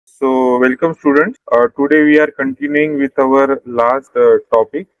Welcome students. Today we are continuing with our last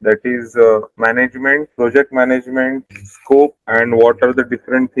topic, that is management, project management, scope, and what are the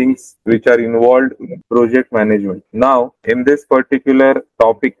different things which are involved in project management. Now in this particular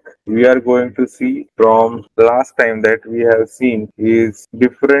topic we are going to see from last time that we have seen is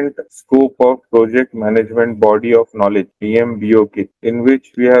different scope of project management body of knowledge, PMBOK, in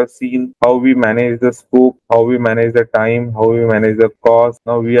which we have seen how we manage the scope, how we manage the time, how we manage the cost.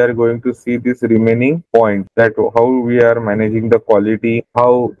 Now we are going to see this remaining point, that how we are managing the quality,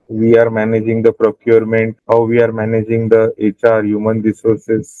 how we are managing the procurement, how we are managing the HR, human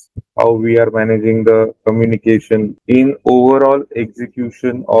resources, how we are managing the communication in overall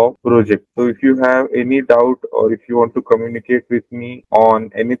execution of project. So if you have any doubt or if you want to communicate with me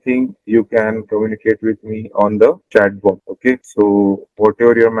on anything, you can communicate with me on the chat box. Okay, so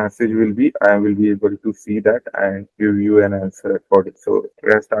whatever your message will be, I will be able to see that and give you an answer according. So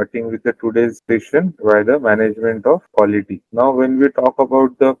we are starting with the today's session by the management of quality. Now when we talk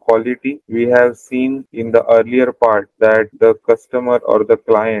about the quality, we have seen in the earlier part that the customer or the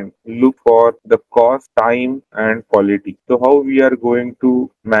client look for the cost, time and quality. So how we are going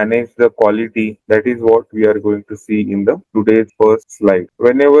to manage the quality, that is what we are going to see in the today's first slide.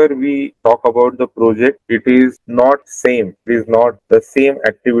 Whenever we talk about the project, it is not same. It is not the same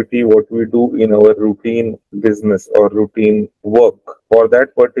activity what we do in our routine business or routine work. For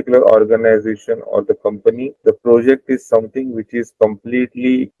that particular organization or the company, the project is something which is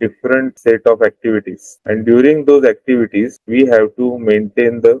completely different set of activities. And during those activities, we have to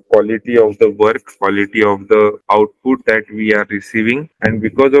maintain the quality of the work, quality of the output that we are receiving, and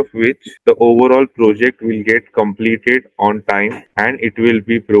because of which the overall project will get completed on time and it will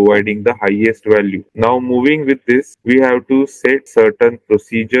be providing the highest value. Now moving with this, we have to set certain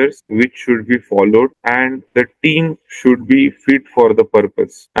procedures which should be followed, and the team should be fit for the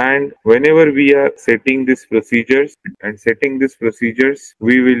purpose. And whenever we are setting these procedures,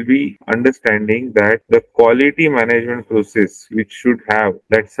 we will be understanding that the quality management process which should have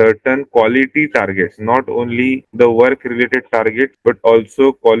that certain quality targets, not only the work related targets but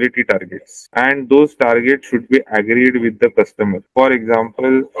also quality targets, and those targets should be agreed with the customer. For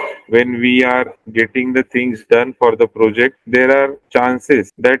example, when we are getting the things done for the project, there are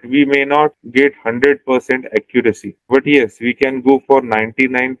chances that we may not get 100% accuracy, but yes, we can go for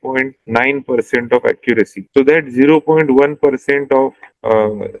 99.9% of accuracy. So that 0.1% of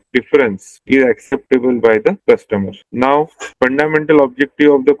difference is acceptable by the customer. Now, fundamental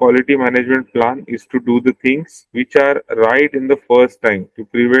objective of the quality management plan is to do the things which are right in the first time, to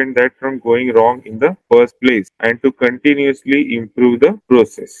prevent that from going wrong in the first place, and to continuously improve the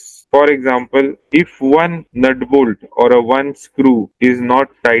process. For example, if one nut bolt or a one screw is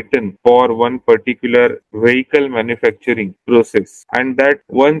not tightened for one particular vehicle manufacturing process, and that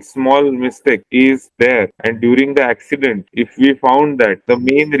one small mistake is there, and during the accident, if we found that the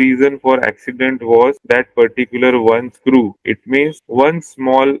main reason for accident was that particular one screw, it means one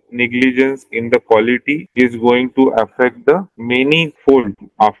small negligence in the quality is going to affect the many fold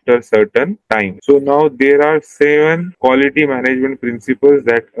after certain time. So now there are 7 quality management principles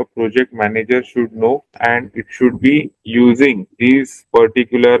that a project manager should know, and it should be using these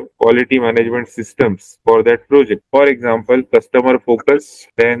particular quality management systems for that project. For example, customer focus,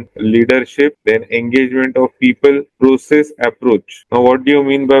 then leadership, then engagement of people, process approach. Now what do you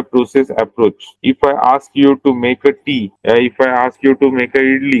mean by process approach? If I ask you to make a tea, if I ask you to make a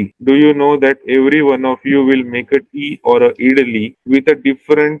idli, do you know that every one of you will make a tea or a idli with a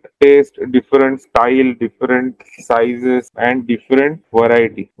different taste, different style, different sizes and different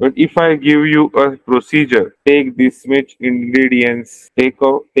variety. But if I give you a procedure, take this much ingredients, take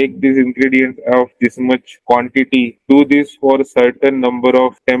these ingredients of this much quantity, do this for a certain number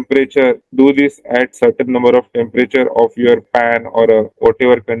of temperature, do this at certain number of temperature of your pan or a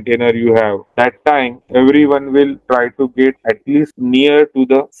whatever container you have, that time everyone will try to get at least near to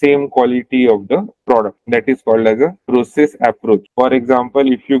the same quality of the product. That is called as a process approach. For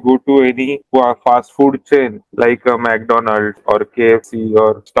example, if you go to any fast food chain like a McDonald's or KFC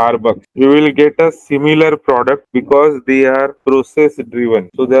or Starbucks, you will get a similar product because they are process driven.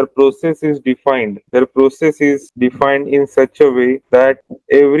 So their process is defined. Their process is defined in such a way that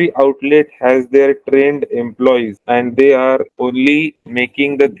every outlet has their trained employees and they are only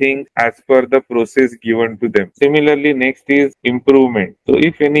making the things as per the process given to them. Similarly, next is improvement. So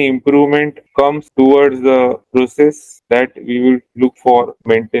if any improvement comes towards the process, that we will look for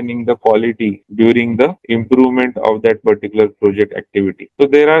maintaining the quality during the improvement of that particular project activity. So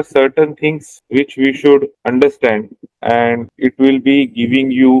there are certain things which we should understand and it will be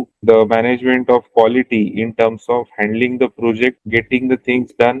giving you the management of quality in terms of handling the project, getting the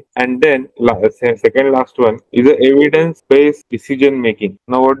things done. And then second last one is the evidence based decision making.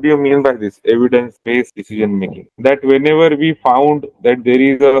 Now what do you mean by this evidence based decision making? That whenever we found that there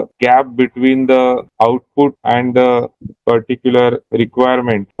is a gap between the output and the particular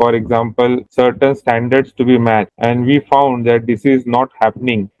requirement, for example certain standards to be matched, and we found that this is not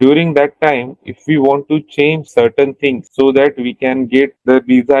happening, during that time if we want to change certain things so that we can get the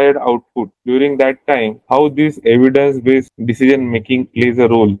desired output, during that time how this evidence based decision making plays a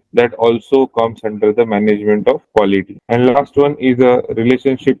role, that also comes under the management of quality. And last one is a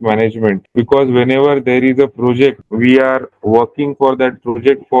relationship management, because whenever there is a project, we are working for that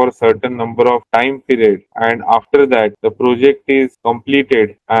project for a certain number of time period, and after that the project is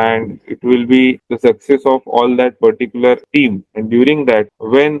completed and it will be the success of all that particular team. And during that,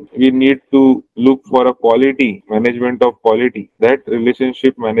 when we need to look for a quality management of quality, that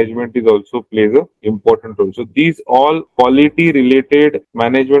relationship management is also plays a important role. So these all quality related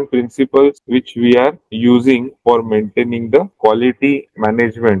management principles which we are using for maintaining the quality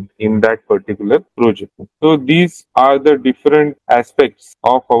management in that particular project. So these are the different aspects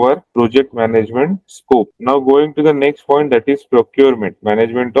of our project management scope. Now going to the next point, that is procurement,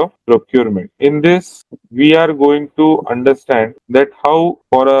 management of procurement. In this, we are going to understand that how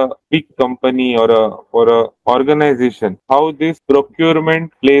for a big company or for a organization, how this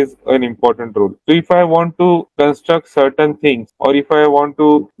procurement plays an important role. So if I want to construct certain things, or if I want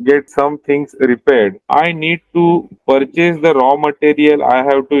to get some things repaired, I need to purchase the raw material, I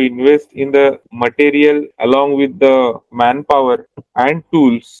have to invest in the material along with the manpower and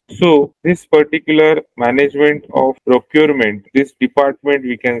tools. So this particular management of procurement, this department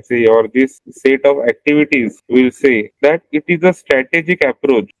we can say, or this set of activities will say that it is a strategic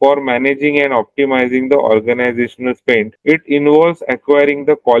approach for managing and optimizing the organizational spend. It involves acquiring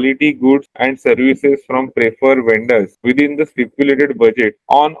the quality goods and services from preferred vendors within the stipulated budget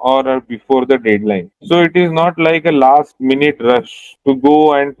on or before the deadline. So it is not like a last minute rush to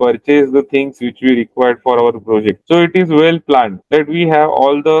go and purchase the things which we required for our project. So it is well planned that we have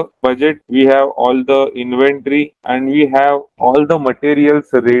all the budget, we have all the inventory, and we have all the materials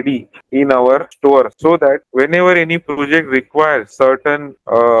ready in our store, so that whenever any project requires certain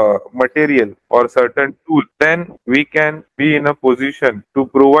material or certain tool, then we can be in a position to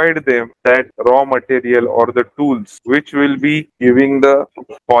provide them that raw material or the tools which will be giving the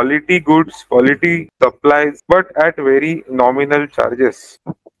quality goods, quality supplies, but at very nominal charges.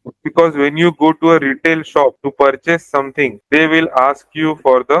 Because when you go to a retail shop to purchase something, they will ask you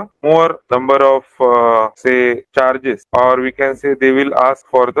for the more number of say charges, or we can say they will ask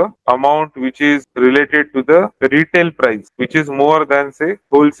for the amount which is related to the retail price, which is more than say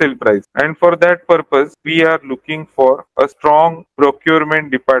wholesale price. And for that purpose, we are looking for a strong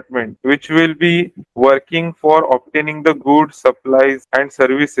procurement department which will be working for obtaining the goods, supplies and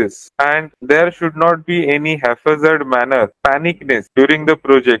services. And there should not be any haphazard manner, panicness during the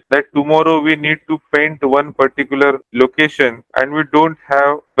project, that tomorrow we need to paint one particular location and we don't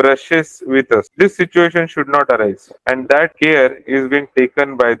have brushes with us. This situation should not arise, and that care is being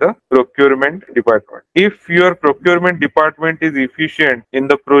taken by the procurement department. If your procurement department is efficient in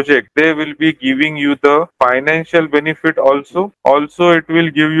the project, they will be giving you the financial benefit also. Also, it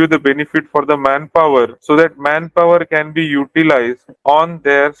will give you the benefit for the manpower, so that manpower can be utilized on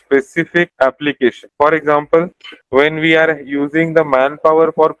their specific application. For example, when we are using the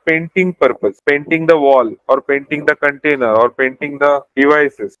manpower for painting purpose, painting the wall or painting the container or painting the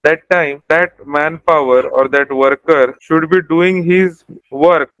devices, that time that manpower or that worker should be doing his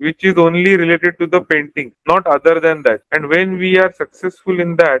work which is only related to the painting, not other than that. And when we are successful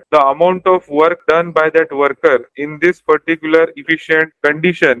in that, the amount of work done by that worker in this particular efficient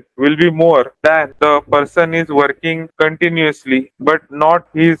condition will be more than the person is working continuously but not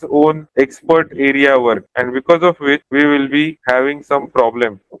his own expert area work, and because of which we will be having some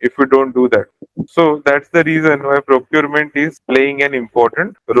problem if we don't do that. So that's the reason why procurement is playing an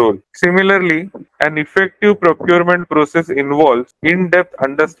important role. Similarly, an effective procurement process involves in-depth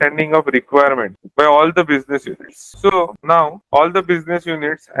understanding of requirements by all the business units. So now all the business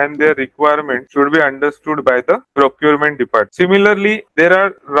units and their requirements should be understood by the procurement department. Similarly, there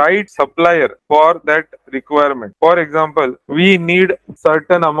are right supplier for that requirement. For example, we need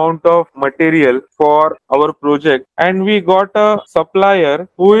certain amount of material for our project and we got a supplier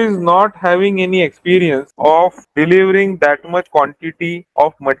who is not having any experience of delivering that much quantity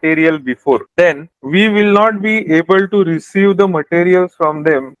of material before. Then we will not be able to receive the materials from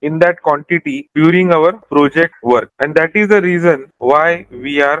them in that quantity during our project work. And that is the reason why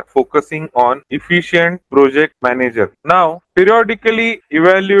we are focusing on efficient project manager. Now, periodically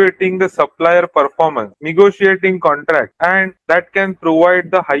evaluating the supplier performance, negotiating contract, and that can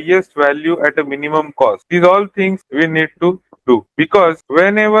provide the highest value at a minimum cost. These all things we need to do, because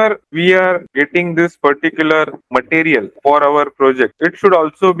whenever we are getting this particular material for our project, it should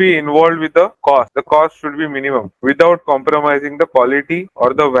also be involved with the cost. The cost should be minimum without compromising the quality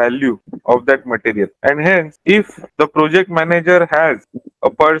or the value of that material. And hence, if the project manager has a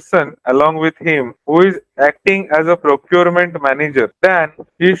person along with him who is acting as a procurement manager, then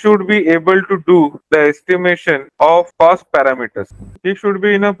he should be able to do the estimation of cost parameters. He should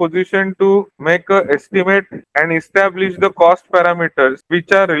be in a position to make a estimate and establish the cost parameters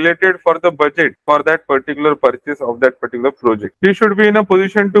which are related for the budget for that particular purchase of that particular project. He should be in a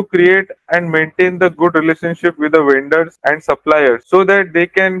position to create and maintain the good relationship with the vendors and suppliers, so that they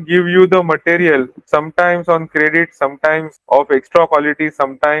can give you the material sometimes on credit, sometimes of extra quality,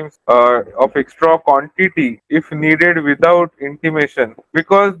 sometimes of extra quantity if needed without intimation,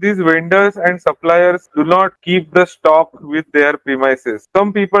 because these vendors and suppliers do not keep the stock with their premises.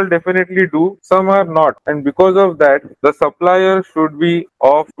 Some people definitely do, some are not, and because of that the supplier should be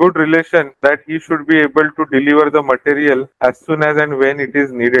of good relation, that he should be able to deliver the material as soon as and when it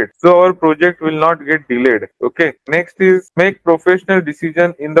is needed, so our project will not get delayed. Okay, next is make professional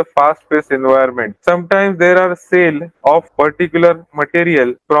decision in the fast paced environment. Sometimes there are sale of particular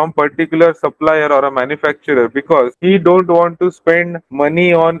material from particular supplier or a manufacturer because he don't want to spend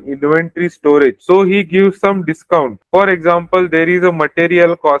money on inventory storage, so he gives some discount. For example, there is a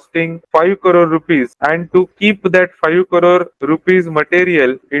material costing 5 crore rupees, and to keep that 5 crore rupees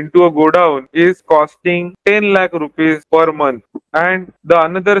material into a godown is costing 10 lakh rupees per month, and the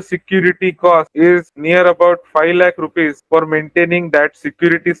another security cost is near about 5 lakh rupees for maintaining that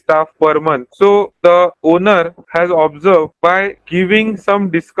security staff per month. So the owner has observed, by giving some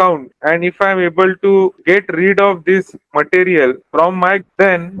discount, and if I am able to get rid of this material from my,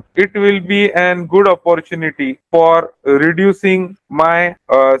 then it will be an good opportunity for reducing my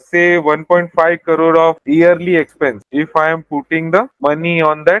say 1.5 crore of yearly expense if I am putting the money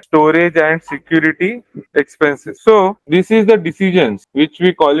on that storage and security expenses. So this is the decisions which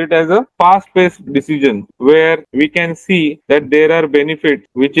we call it as a fast paced decision, where we can see that there are benefits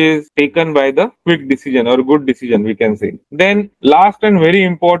which is taken by the quick decision or good decision, we can say. Then last and very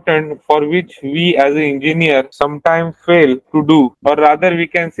important, for which we as an engineer sometimes fail to do, or rather we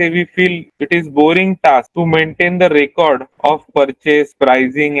can say we feel it is boring task to maintain the record of purchase,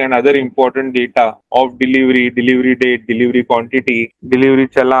 pricing and other important data of delivery, delivery date, delivery quantity, delivery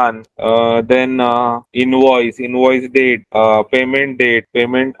challan, then invoice date, payment date,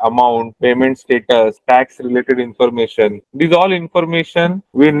 payment amount, payment status, tax related information. These all information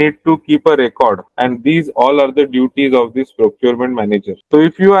we need to keep a record, and these all are the duties of this procurement manager. So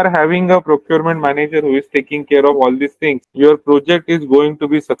if you are having a procurement manager who is taking care of all these things, your project is going to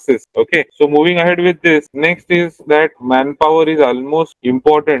be success. Okay, so moving ahead with this, next is that manpower is almost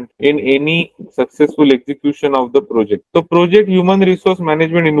important in any successful execution of the project. So project human resource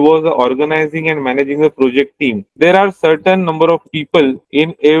management involves the organizing and managing the project team. There are certain number of people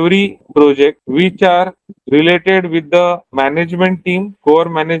in every project which are related with the management team, core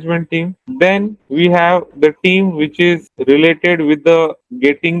management team. Then we have the team which is related with the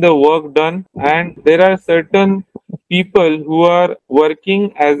getting the work done, and there are certain people who are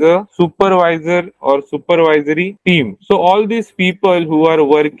working as a supervisor or supervisory team. So all these people who are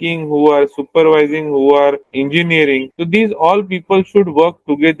working, who are supervising, who are engineering, so these all people should work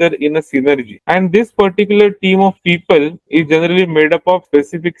together in a synergy. And this particular team of people is generally made up of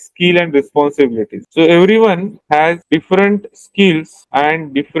specific skill and responsibilities. So everyone has different skills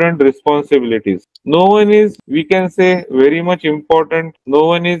and different responsibilities. No one is, we can say, very much important. No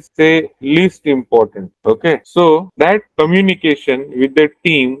one is, say, least important. Okay. So that communication with the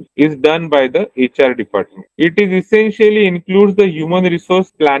team is done by the HR department. It is essentially includes the human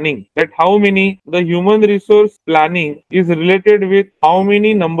resource planning. That how many, the human resource planning is related with how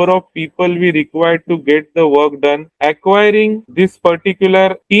many number of people we require to get the work done, acquiring this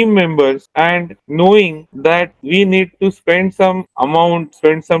particular team members, and knowing that we need to spend some amount,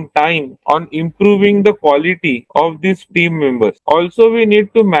 spend some time on improving the quality of these team members. Also, we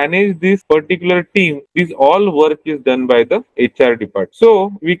need to manage this particular team. This all work is done by the HR department.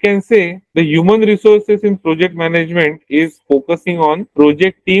 So we can say the human resources in project management is focusing on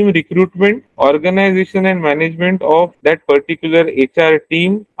project team recruitment, organization and management of that particular HR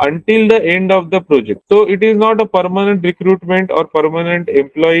team until the end of the project. So it is not a permanent recruitment or permanent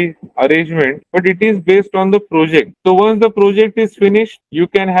employee arrangement, but it is based on the project. So once the project is finished, you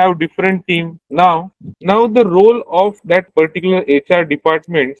can have different team. Now the role of that particular HR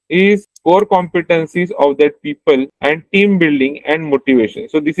department is core competencies of that people and team building and motivation.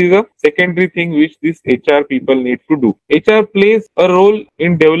 So this is a secondary thing which these HR people need to do. HR plays a role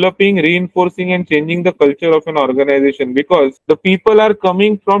in developing, reinforcing and changing the culture of an organization, because the people are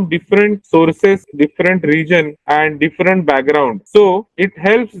coming from different sources, different region and different background. So it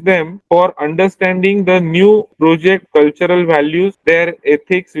helps them for understanding the new project cultural values, their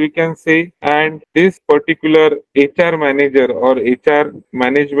ethics we can say, and this particular HR manager or HR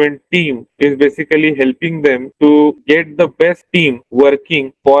management team is basically helping them to get the best team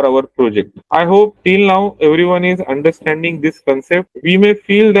working for our project. I hope till now everyone is understanding this concept. We may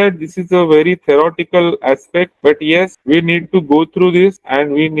feel that this is a very theoretical aspect, but yes, we need to go through this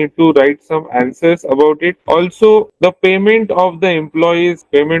and we need to write some answers about it. Also, the payment of the employees,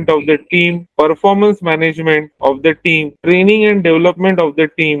 payment of the team, performance management of the team, training and development of the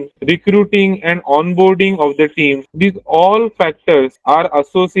team, recruiting and onboarding of the team, these all factors are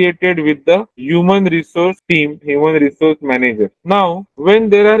associated with the human resource team, human resource manager. Now,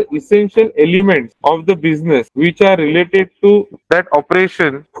 when there are essential elements of the business which are related to that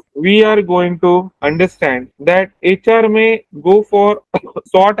operation, we are going to understand that HR may go for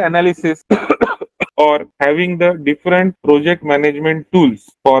SWOT analysis or having the different project management tools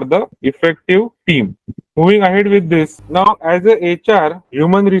for the effective team. Moving ahead with this, now as a HR,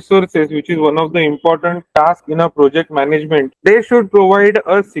 human resources, which is one of the important tasks in a project management, they should provide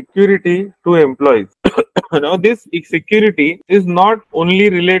a security to employees. Now this security is not only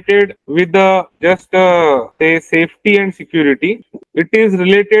related with the just say safety and security, it is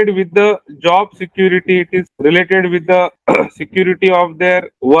related with the job security, it is related with the security of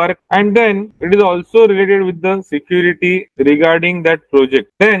their work, and then it is also related with the security regarding that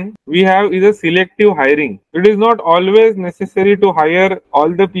project. Then we have is a selective hiring. It is not always necessary to hire all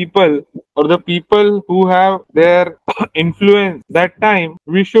the people or the people who have their influence. That time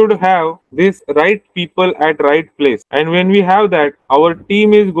we should have this right people at right place, and when we have that, our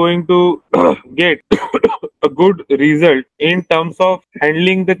team is going to get a good result in terms of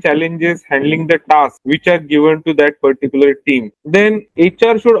handling the challenges, handling the tasks which are given to that particular team. Then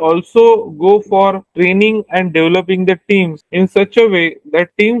HR should also go for training and developing the teams in such a way that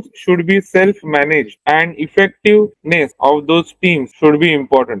teams should be self-managed and effectiveness of those teams should be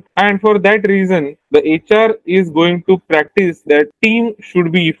important. And for that reason, the HR is going to practice that team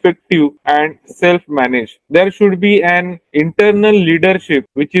should be effective and self-managed. There should be an internal leadership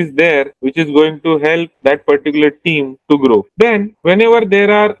which is there, which is going to help that particular team to grow. Then whenever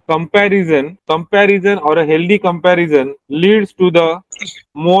there are comparison or a healthy comparison leads to the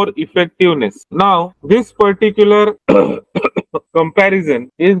more effectiveness. Now this particular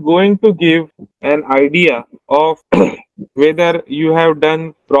comparison is going to give an idea of whether you have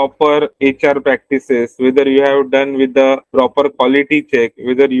done proper HR practices, whether you have done with the proper quality check,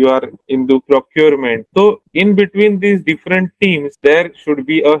 whether you are into procurement. So in between these different teams, there should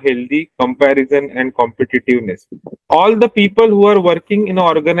be a healthy comparison and competitiveness. All the people who are working in an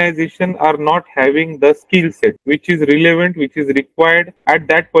organization are not having the skill set which is relevant, which is required at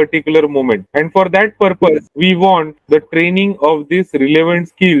that particular moment. And for that purpose, we want the training of these relevant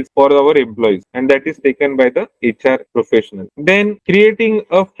skills for our employees, and that is taken by the HR professional. Then creating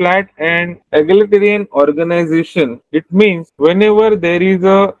a flat and egalitarian organization, it means whenever there is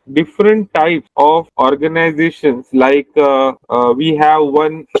a different type of organizations, like we have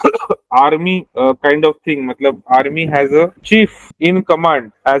one army kind of thing. Matlab, army has a chief in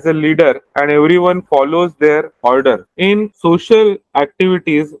command as a leader and everyone follows their order. In social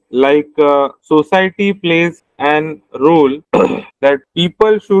activities, like society plays an role that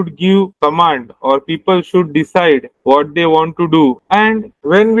people should give command or people should decide what they want to do. And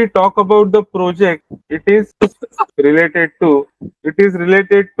when we talk about the project, it is related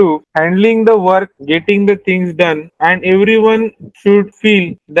to handling the work, getting the things done, and everyone should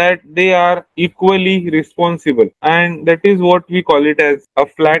feel that they are equally responsible, and that is what we call it as a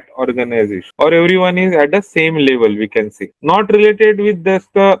flat organization, or everyone is at the same level, we can say. Not related with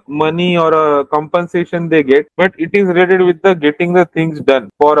just the money or a compensation they get, but it is related with the getting the things done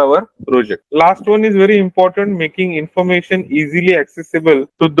for our project. Last one is very important, making information easily accessible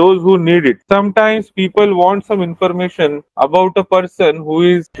to those who need it. Sometimes people want some information about about a person who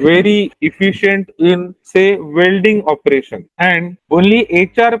is very efficient in, say, welding operation, and only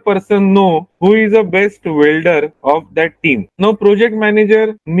HR person know who is the best welder of that team. Now project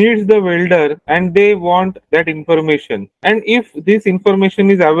manager needs the welder and they want that information, and if this information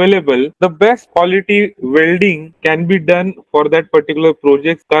is available, the best quality welding can be done for that particular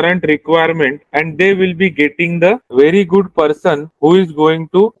project's current requirement, and they will be getting the very good person who is going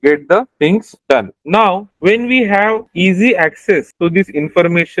to get the things done. Now when we have easy access to this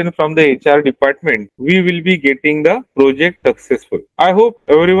information from the HR department, we will be getting the project successful. I hope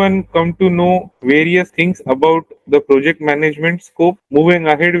everyone come to know various things about the project management scope. Moving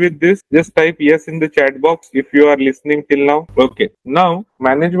ahead with this, just type yes in the chat box if you are listening till now. Okay, now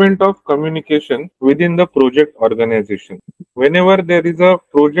management of communication within the project organization. Whenever there is a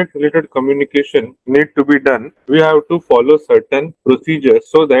project related communication need to be done, we have to follow certain procedures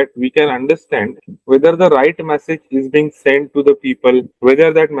so that we can understand whether the right message is being sent to the people,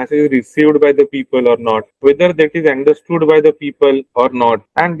 whether that message is received by the people or not, whether that is understood by the people or not,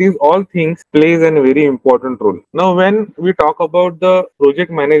 and these all things plays a very important role. Now when we talk about the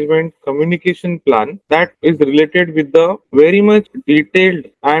project management communication plan, that is related with the very much detailed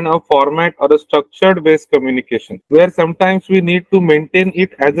and a format or a structured based communication, where sometimes we need to maintain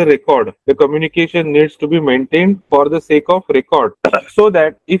it as a record. The communication needs to be maintained for the sake of record so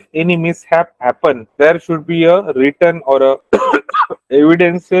that if any mishap happen, there should be a written or a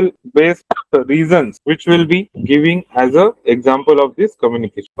evidential based reasons which will be giving as a example of this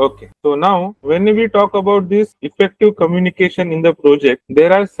communication. Okay, so now when we talk about this effective communication in the project,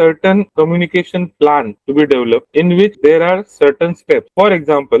 there are certain communication plan to be developed in which there are certain steps. For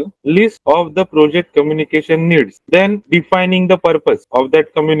example, list of the project communication needs, then defining the purpose of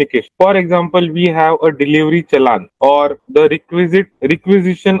that communication. For example, we have a delivery challan or the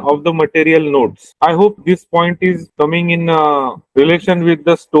requisition of the material notes. I hope this point is coming in relation with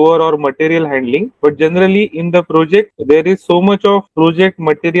the store or material handling, but generally in the project there is so much of project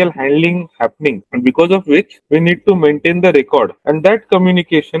material handling happening, and because of which we need to maintain the record, and that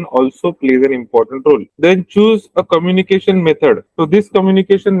communication also plays an important role. Then choose a communication method. So this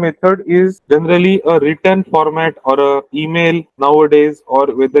communication method is generally a written format or a email nowadays, or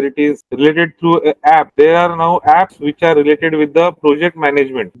whether it is related through an app. There are now apps which are related with the project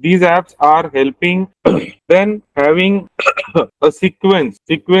management. These apps are helping then having a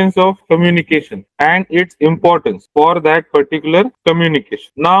sequence of communication and its importance for that particular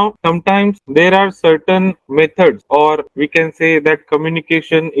communication. Now sometimes there are certain methods, or we can say that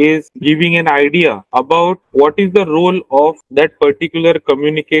communication is giving an idea about what is the role of that particular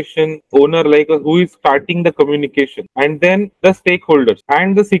communication owner, like who is starting the communication, and then the stakeholders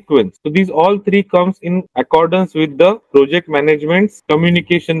and the sequence. So these all three comes in accordance with the project management's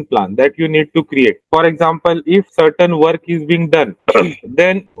communication plan that you need to create. For example, if certain work is being done,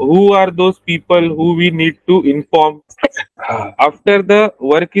 then who are those people who we need to inform? After the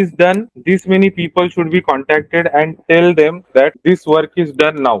work is done, this many people should be contacted and tell them that this work is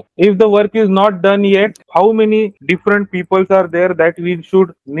done now. If the work is not done yet, how many different people are there that we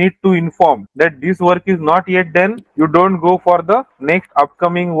should need to inform that this work is not yet done? You don't go for the next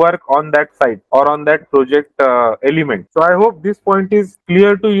upcoming work on that site or on that project element. So I hope this point is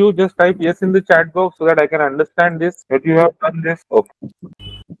clear to you. Just type yes in the chat box so that I can understand this, that you have done this. Okay.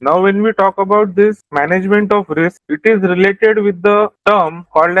 Now when we talk about this management of risk, it is related with the term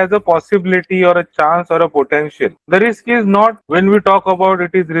called as a possibility or a chance or a potential. The risk is not, when we talk about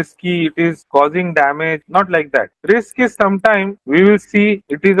it is risky, it is causing damage, not like that. Risk is sometimes we will see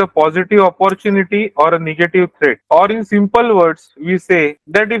it is a positive opportunity or a negative threat. Or in simple words, we say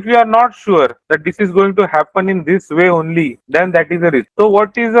that if you are not sure that this is going to happen in this way only, then that is a risk. So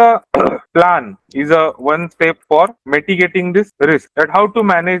what is a plan is a one step for mitigating this risk, that how to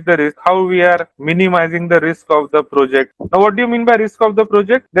manage the risk, how we are minimizing the risk of the project. Now what do you mean by risk of the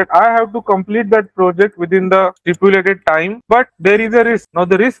project? That I have to complete that project within the stipulated time, but there is a risk. Now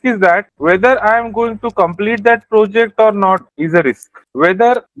the risk is that whether I am going to complete that project or not is a risk.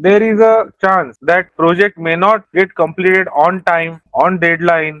 Whether there is a chance that project may not get completed on time, on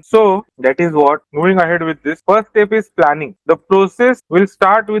deadline. So that is what, moving ahead with this, first step is planning. The process will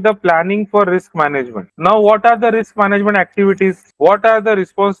start with the planning for risk management. Now what are the risk management activities? What are the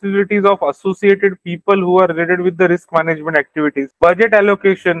responsibilities of associated people who are related with the risk management activities? Budget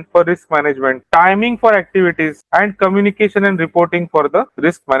allocation for risk management, timing for activities, and communication and reporting for the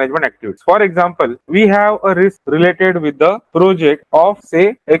risk management activities. For example, we have a risk related with the project of,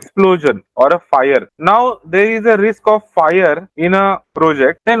 say, explosion or a fire. Now there is a risk of fire in a a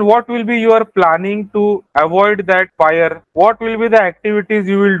project, then what will be your planning to avoid that fire? What will be the activities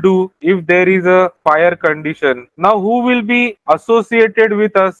you will do if there is a fire condition? Now, who will be associated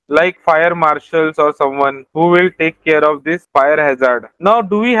with us, like fire marshals or someone who will take care of this fire hazard? Now,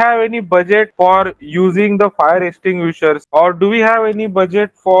 do we have any budget for using the fire extinguishers, or do we have any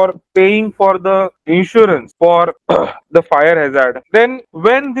budget for paying for the insurance for the fire hazard? Then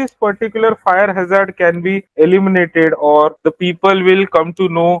when this particular fire hazard can be eliminated, or the people will come to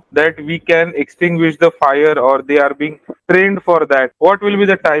know that we can extinguish the fire, or they are being trained for that, what will be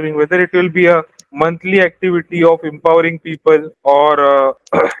the timing? Whether it will be a monthly activity of empowering people, or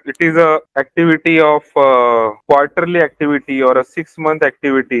it is a activity of quarterly activity, or a 6-month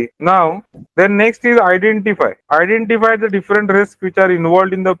activity. Now, then next is identify the different risks which are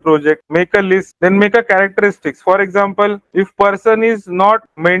involved in the project. Make a list, then make a characteristics. For example, if person is not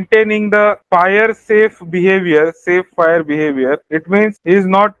maintaining the safe fire behavior, it means he is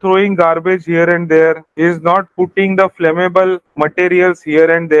not throwing garbage here and there, he is not putting the flammable materials here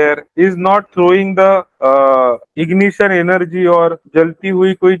and there, he is not throwing the ignition energy और जलती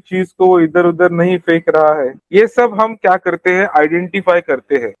हुई कोई चीज को वो इधर उधर नहीं फेंक रहा है। ये सब हम क्या करते हैं, आइडेंटिफाई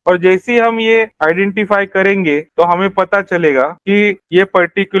करते हैं। और जैसे ही हम ये आइडेंटिफाई करेंगे तो हमें पता चलेगा कि ये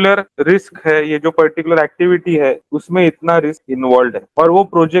पर्टिकुलर रिस्क है, ये जो पर्टिकुलर एक्टिविटी है उसमें इतना रिस्क इन्वॉल्व है, और वो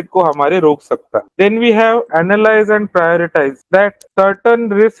प्रोजेक्ट को हमारे रोक सकता है। Then we have analyse and prioritise that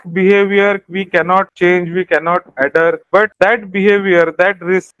certain risk behaviour we cannot change, we cannot adder, but that behavior, that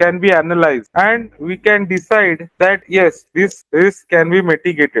risk can be analyzed, and we can decide that yes, this risk can be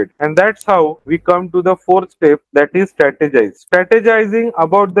mitigated. And that's how we come to the fourth step, that is strategizing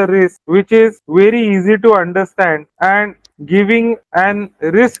about the risk, which is very easy to understand, and giving an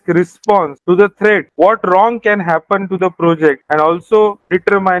risk response to the threat, what wrong can happen to the project, and also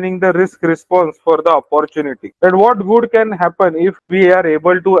determining the risk response for the opportunity, that what good can happen if we are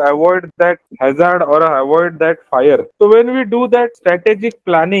able to avoid that hazard or avoid that fire. So when we do that strategic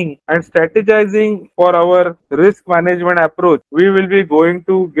planning and strategizing for our risk management approach, we will be going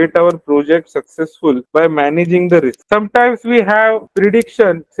to get our project successful by managing the risk. Sometimes we have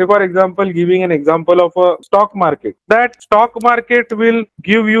prediction, say for example, giving an example of a stock market, that stock market will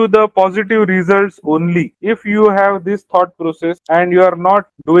give you the positive results only if you have this thought process and you are not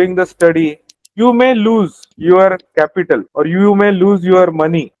doing the study. You may lose your capital or you may lose your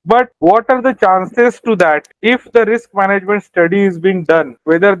money, but what are the chances to that if the risk management study is being done,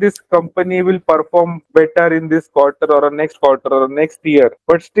 whether this company will perform better in this quarter or next quarter or next year,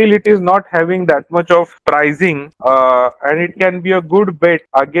 but still it is not having that much of pricing, and it can be a good bet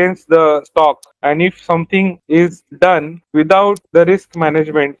against the stock. And if something is done without the risk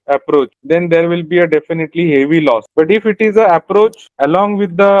management approach, then there will be a definitely heavy loss. But if it is an approach along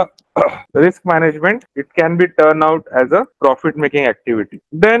with the risk management, it can be turned out as a profit making activity.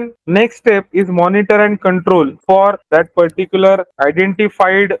 Then next step is monitor and control for that particular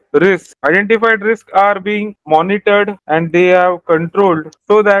identified risk. Identified risks are being monitored and they are controlled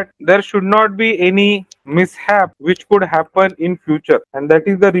so that there should not be any mishap which could happen in future. And that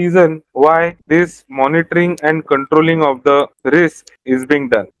is the reason why this monitoring and controlling of the risk is being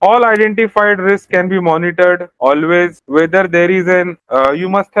done. All identified risks can be monitored always, whether there is an you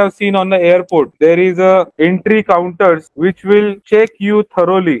must have seen on the airport, there is a entry counters which will check you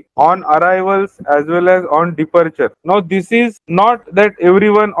thoroughly on arrivals as well as on departure. Now this is not that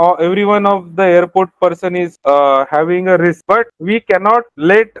everyone of the airport person is having a risk, but we cannot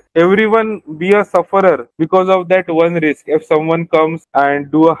let everyone be a sufferer because of that one risk. If someone comes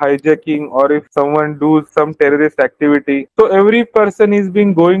and do a hijacking, or if someone does some terrorist activity, so every person is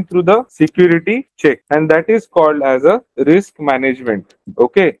being going through the security check, and that is called as a risk management.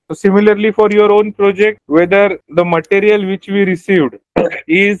 Okay, so similarly for your own project, whether the material which we received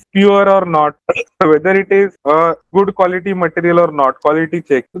is pure or not, whether it is a good quality material or not, quality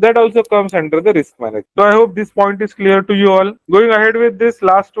check, so that also comes under the risk management. So I hope this point is clear to you all. Going ahead with this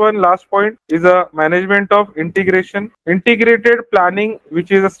last point is a management of integration. Integrated planning,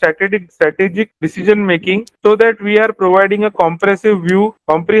 which is a strategic decision making, so that we are providing a comprehensive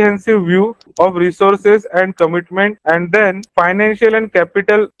view of resources and commitment, and then financial and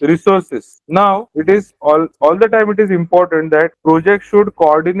capital resources. Now it is all the time it is important that project should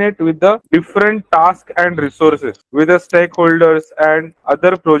coordinate with the different tasks and resources with the stakeholders and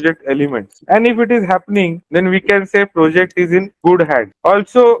other project elements. And if it is happening, then we can say project is in good hand.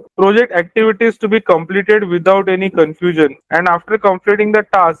 Also, project activities to be completed without any confusion, and after completing the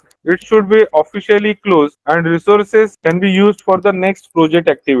task, it should be officially closed and resources can be used for the next project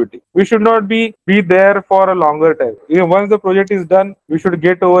activity. We should not be there for a longer time. Once the project is done, we should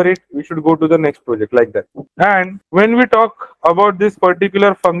get over it. We should go to the next project like that. And when we talk about this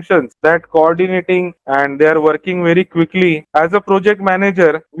particular functions that coordinating and they are working very quickly, as a project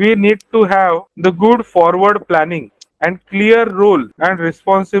manager, we need to have the good forward planning and clear role and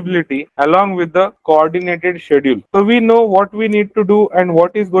responsibility along with the coordinated schedule. So we know what we need to do and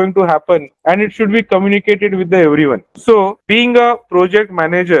what is going to happen, and it should be communicated with the everyone. So being a project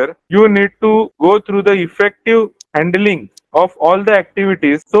manager, you need to go through the effective handling of all the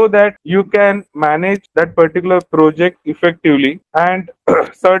activities so that you can manage that particular project effectively, and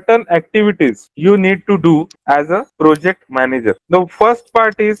certain activities you need to do as a project manager. The first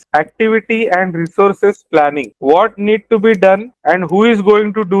part is activity and resources planning. What need to be done and who is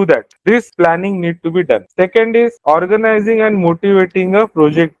going to do that? This planning need to be done. Second is organizing and motivating a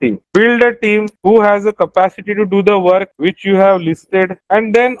project team. Build a team who has a capacity to do the work which you have listed,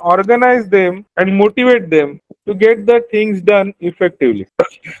 and then organize them and motivate them to get the things done effectively.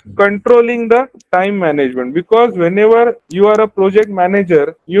 Controlling the time management, because whenever you are a project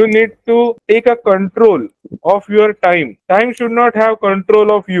manager, you need to take a control of your time. Time should not have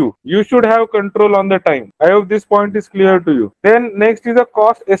control of you. You should have control on the time. I hope this point is clear to you. Then next is a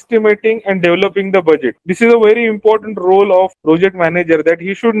cost estimating and developing the budget. This is a very important role of project manager, that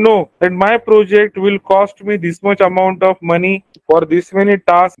he should know that my project will cost me this much amount of money for this many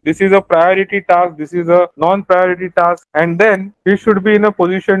tasks. This is a priority task, this is a non-priority task, and then he should be in a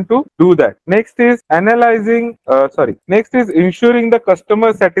position to do that. Next is next is ensuring the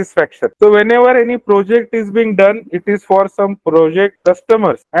customer satisfaction. So whenever any project is being done, it is for some project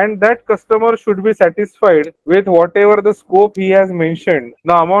customers, and that customer should be satisfied with whatever the scope he has mentioned,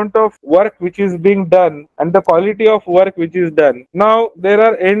 the amount of work which is being done and the quality of work which is done. Now there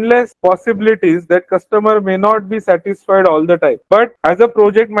are endless possibilities that customer may not be satisfied all the time, but as a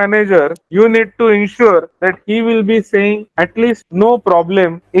project manager, you need to ensure that he will be saying at least no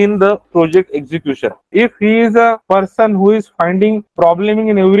problem in the project execution. If he is a person who is finding probleming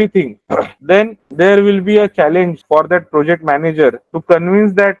in everything, then there will be a challenge for that project manager to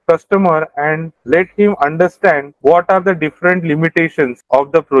convince that customer and let him understand what are the different limitations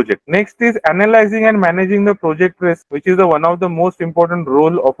of the project. Next is analyzing and managing the project risk, which is one of the most important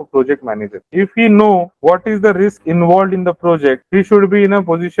role of a project manager. If he know what is the risk involved in the project, he should be in a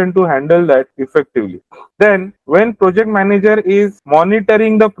position to handle that effectively. Then when project manager is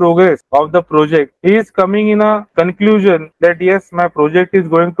monitoring the progress of the project, he is coming in a conclusion that yes, my project is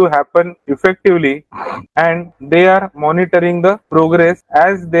going to happen effectively, and they are monitoring the progress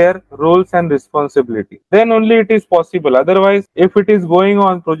as their roles and responsibility. Then only it is possible. Otherwise, if it is going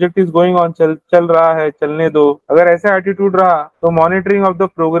on, project is going on, चल रहा है, चलने दो, अगर ऐसा attitude रहा, तो monitoring of the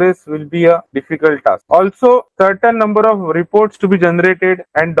progress will be a difficult task. Also, certain number of reports to be generated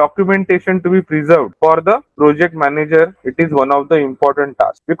and documentation to be preserved for the project manager. It is one of the important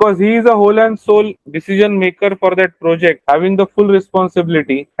tasks, because he is a whole and soul decision maker for that project, having the full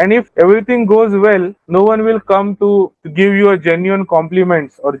responsibility. And if everything goes well, no one will come to give you a genuine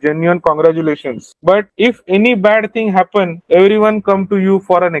compliments or genuine congratulations. But if any bad thing happen, everyone come to you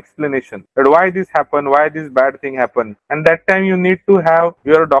for an explanation that why this happened, why this bad thing happened, and that time you need to have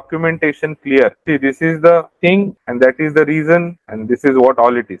your documentation clear. See, this is the thing and that is the reason and this is what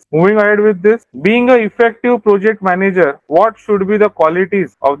all it is. Moving ahead with this, being an effective project manager, what should be the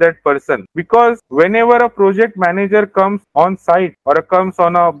qualities of that person? Because whenever a project manager comes on site or comes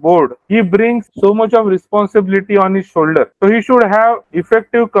on a board, he brings so much of responsibility on his shoulder. So he should have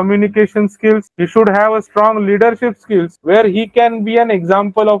effective communication skills. He should have a strong leadership skills where he can be an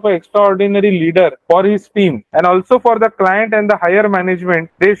example of an extraordinary leader for his team, and also for the client and the higher management.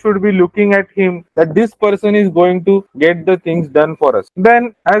 They should be looking at him that this person is going to get the things done for us.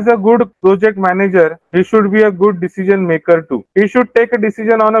 Then as a good project manager, he should be a good decision maker too. He should take a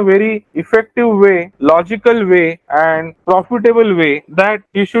decision on a very effective way, logical way and profitable way, that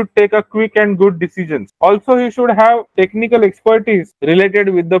he should take a quick and good decisions. Also, he should have technical expertise related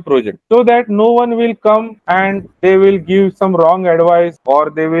with the project, so that no one will come and they will give some wrong advice, or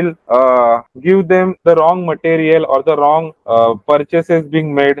they will give them the wrong material or the wrong purchases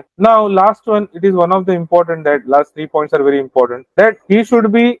being made. Now last one, it is one of the important, that last 3 points are very important, that he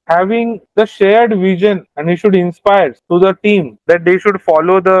should be having the shared vision and he should inspire to the team that they should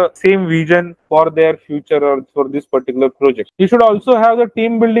follow the same vision for their future or for this particular project. He should also have the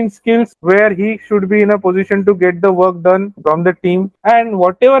team building skills where he should be in a position to get the work done from the team, and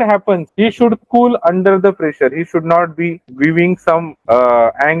whatever happens, he should cool under the pressure. He should not be giving some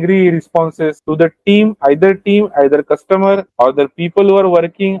angry responses to the team, either customer or the people who are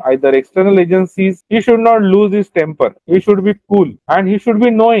working, either external agencies. He should not lose his temper. He should be cool, and he should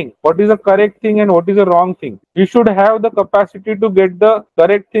be knowing what is the correct thing and what is the wrong thing. He should have the capacity to get the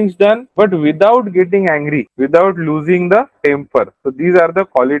correct things done, but without getting angry, without losing the temper. So these are the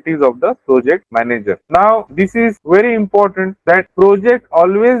qualities of the project manager. Now, this is very important that project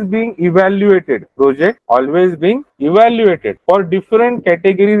always being evaluated. Project always being evaluated for different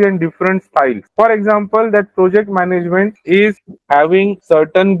categories and different styles. For example, that project management is having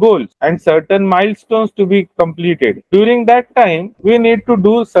certain goals and certain milestones to be completed. During that time, we need to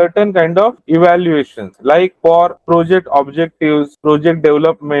do certain kind of evaluations, like for project objectives, project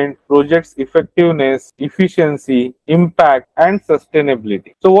development, project's effectiveness, efficiency, impact, and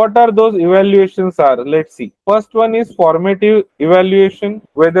sustainability. So what are those evaluations are? Let's see. First one is formative evaluation,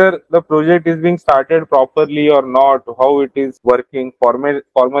 whether the project is being started properly or not, how it is working,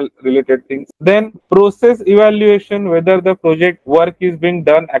 formal related things. Then process evaluation, whether the project work is being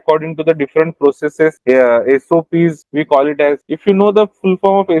done according to the different processes, SOPs we call it as. If you know the full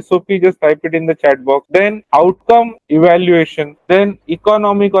form of SOP, just type it in the chat box. Then outcome evaluation, then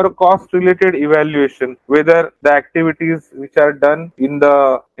economic or cost related evaluation, whether the activities which are done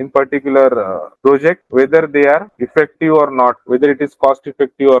in particular project, whether they are effective or not, whether it is cost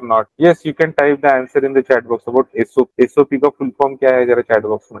effective or not. Yes, you can type the answer in the chat box about SOP. SOP का full form क्या है जरा chat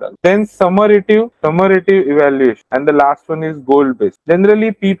box में डाल. Then summative evaluation, and the last one is goal based.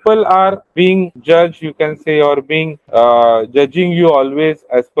 Generally, people are being judged, you can say, or being judging you always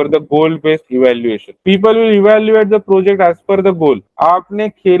as per the goal based evaluation. People will evaluate the project as per the goal. आपने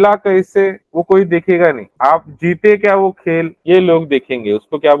खेला कैसे वो कोई देखेगा नहीं, आप जीते क्या वो खेल ये लोग देखेंगे.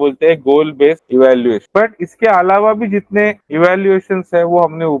 उसको क्या बोलते हैं? गोल बेस्ड इवैल्यूएशन. बट इसके अलावा भी जितने इवैल्यूएशंस है वो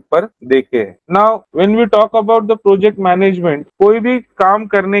हमने ऊपर देखे हैं. Now when we talk about the project management, कोई भी काम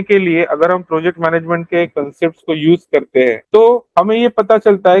करने के लिए अगर हम प्रोजेक्ट मैनेजमेंट के कंसेप्ट्स को यूज करते हैं तो हमें ये पता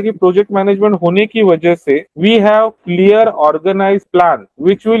चलता है कि प्रोजेक्ट मैनेजमेंट होने की वजह से we have clear organise plan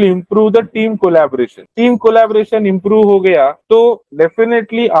which will improve the team collaboration. Team collaboration improve हो गया तो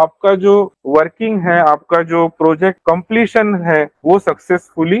डेफिनेटली आपका जो वर्किंग है, आपका जो प्रोजेक्ट कंप्लीशन है वो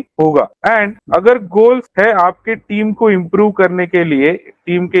सक्सेसफुली होगा. एंड अगर गोल्स है आपके टीम को इम्प्रूव करने के लिए,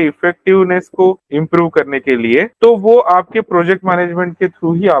 टीम के इफेक्टिवनेस को इम्प्रूव करने के लिए, तो वो आपके प्रोजेक्ट मैनेजमेंट के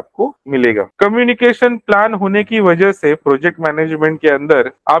थ्रू ही आपको मिलेगा. कम्युनिकेशन प्लान होने की वजह से प्रोजेक्ट मैनेजमेंट के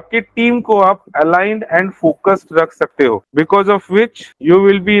अंदर आपकी टीम को आप अलाइंड एंड फोकस्ड रख सकते हो, because of which you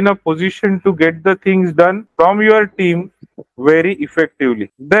will be in a position to get the things done from your team very effectively.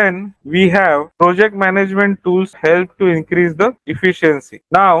 Then we have project management tools help to increase the efficiency.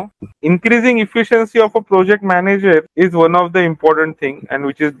 Now, increasing efficiency of a project manager is one of the important thing and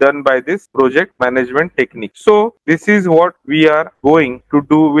which is done by this project management technique. So this is what we are going to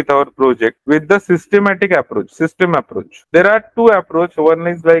do with our project with the systematic approach, system approach. There are two approach. One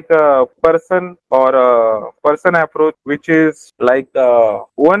is like a person or a person approach, which is like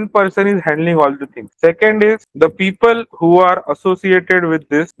one person is handling all the things. Second is the people who are associated with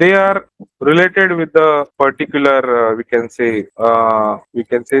this, they are related with the particular we can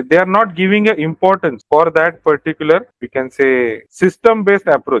say they are not giving a importance for that particular, we can say, system based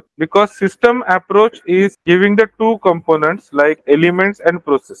approach, because system approach is giving the two components like elements and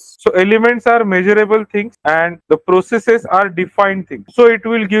process. So elements are measurable things and the processes are defined things. So it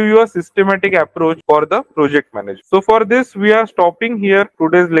will give you a systematic approach for the project manager. So for this we are stopping here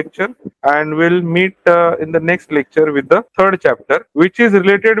today's lecture and we'll meet in the next lecture with the third chapter, which is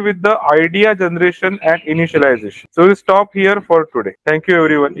related with the idea generation and initialization. So we'll stop here for today. Thank you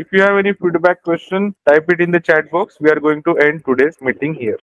everyone. If you have any feedback question, type it in the chat box. We are going to end today's meeting here.